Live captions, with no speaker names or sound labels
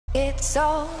It's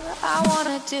all I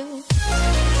wanna do.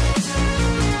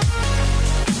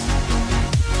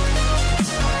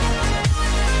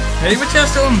 Hey met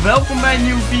Tiesto en welkom bij een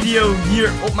nieuwe video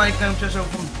hier op mijn kanaal Tiesto.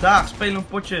 Vandaag spelen we een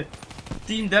potje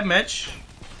Team Deathmatch.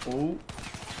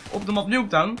 Op de map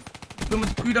Nuketown. Ik speel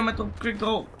met de COD met op Quick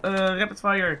Draw, Rapid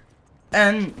Fire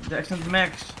en de Extended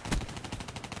Max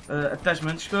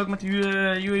attachment. Ik speel ook met de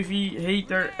UAV,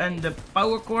 Hater en de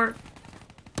Powercore.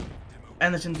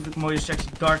 En er zit natuurlijk een mooie sexy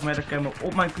Dark Matter camo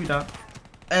op mijn COD.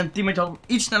 En teammate had hem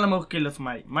iets sneller mogen killen van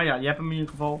mij. Maar ja, je hebt hem in ieder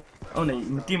geval. Oh nee,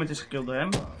 mijn teammate is gekilld door hem.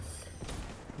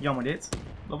 Jammer dit.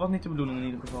 Dat was niet de bedoeling in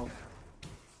ieder geval.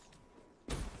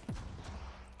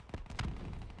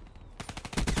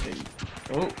 Okay.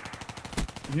 Oh.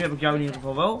 Nu heb ik jou in ieder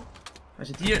geval wel. Hij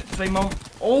zit hier, 2 man.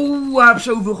 Oh, hij heeft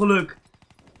zoveel geluk.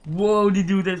 Wow, die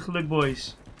dude heeft geluk,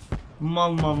 boys.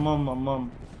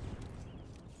 Man.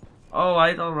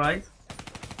 Alright, alright.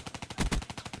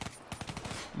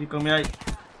 Hier kom jij.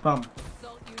 Bam.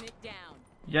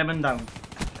 Jij bent down.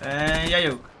 En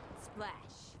jij ook.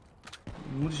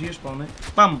 We moeten ze hier spannen.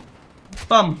 Pam.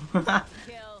 Pam.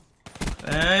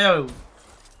 En yo.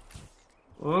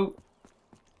 Oh.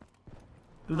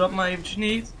 Doe dat maar eventjes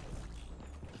niet.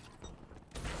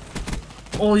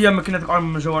 Oh ja, mijn kinetic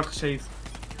armor me zo hard gesaved.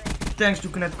 Thanks to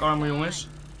kinetic armor, jongens.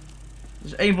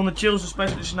 Dat is een van de chillste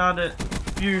specialists na de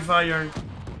Purifier.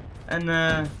 En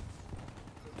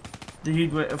de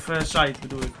heatwave, of site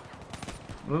bedoel ik.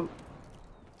 Oh.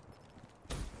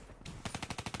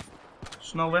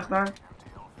 Snel weg daar.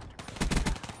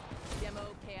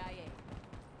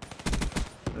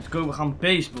 Let's go, we gaan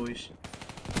beest, boys.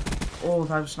 Oh, wat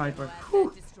hij heeft een sniper.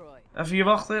 Even hier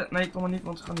wachten. Nee, toch maar niet,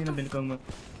 want ze gaan hier naar binnen komen.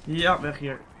 Ja, weg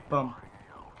hier. Bam.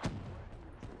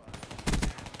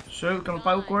 Zo, ik kan een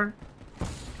powercore. Ik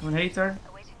kan een hater.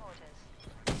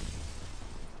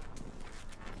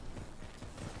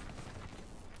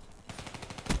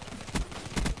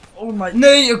 Oh my.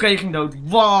 Nee, oké, je ging dood.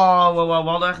 Wow, we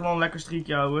hadden echt wel een lekker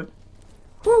streakje houden.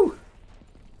 Woe.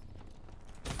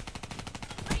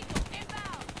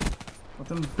 Wat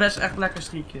een best echt lekker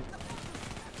streakje.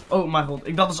 Oh mijn god,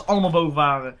 ik dacht dat ze allemaal boven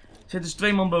waren. Er zitten dus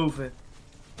 2 man boven.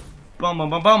 Bam, bam,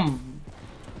 bam, bam.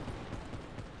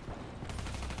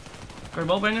 Kan je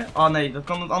wel brengen? Oh nee, dat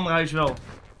kan in het andere huis wel.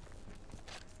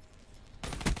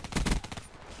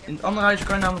 In het andere huis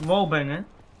kan je namelijk wal brengen.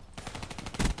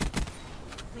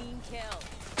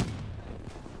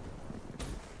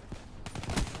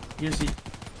 Hier zie je.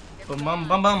 Bam, bam,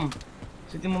 bam, bam.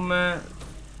 Zit iemand me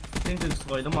ding te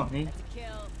destroyen? Dat mag niet.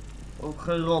 Ook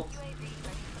gerot.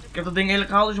 Ik heb dat ding eerlijk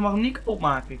gehaald, dus je mag hem niet kapot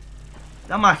maken.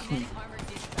 Dat mag je niet.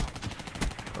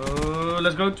 Oh,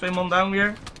 let's go. 2 man down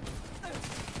weer.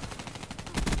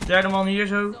 3e man hier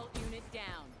zo.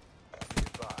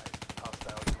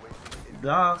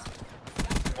 Dag.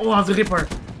 Oh, wat een ripper.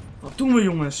 Wat doen we,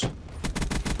 jongens?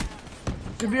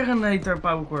 Ik heb weer een hater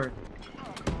powercore.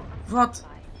 Wat?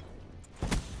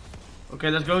 Oké,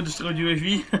 let's go. Destroy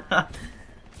UAV.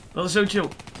 Dat is zo chill.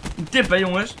 Een tip, hè,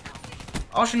 jongens.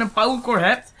 Als je een powercore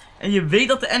hebt en je weet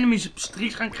dat de enemies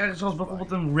streaks gaan krijgen, zoals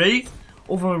bijvoorbeeld een raid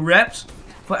of een raps.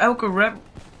 Voor elke rap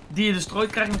die je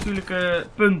destroyt krijg je natuurlijk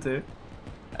punten.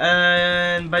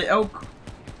 En bij elk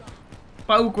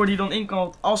powercore die dan in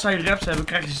kan, als zij raps hebben,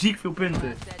 krijg je ziek veel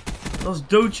punten. Dat is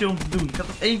doodchill om te doen. Ik heb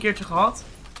dat 1 keertje gehad.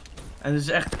 En het is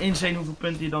echt insane hoeveel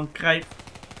punten je dan krijgt.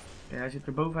 Ja, hij zit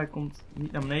erboven, hij komt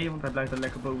niet naar beneden, want hij blijft er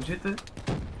lekker boven zitten.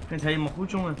 Ik vind het helemaal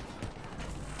goed, jongen.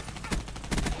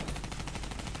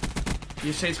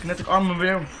 Hier steeds kinetic armor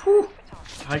weer. Woe.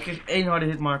 Hij kreeg 1 harde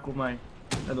hitmark op mij.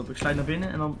 Let op, ik slijt naar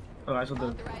binnen en dan... Oh, hij is al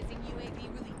dood.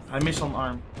 Hij mist al een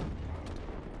arm.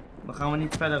 Dan gaan we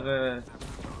niet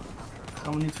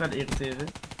verder, irriteren.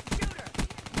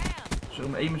 Zo,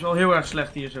 mijn aim is wel heel erg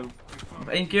slecht hier zo. Nog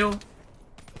 1 kill.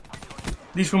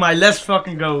 Die is voor mij, let's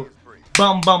fucking go.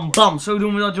 Bam, bam, bam. Zo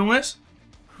doen we dat, jongens.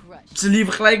 Ze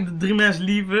lieven gelijk de 3 mensen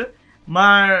lieven.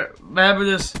 Maar we hebben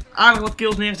dus aardig wat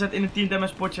kills neergezet in het Team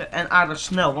Deathmatch potje. En aardig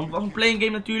snel. Want het was een playing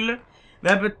game natuurlijk. We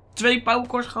hebben 2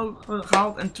 powercores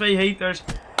gehaald en 2 haters.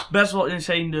 Best wel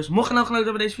insane dus. Mocht je nou genoten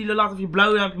hebben van deze video, laat even je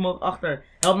blauwe duimpje omhoog achter.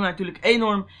 Helpt me natuurlijk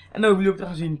enorm. En dan hopen jullie ook te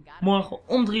gaan zien morgen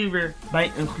om 3 uur weer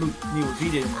bij een gloednieuwe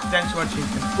video. Thanks for watching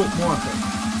en tot morgen.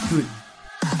 Doei.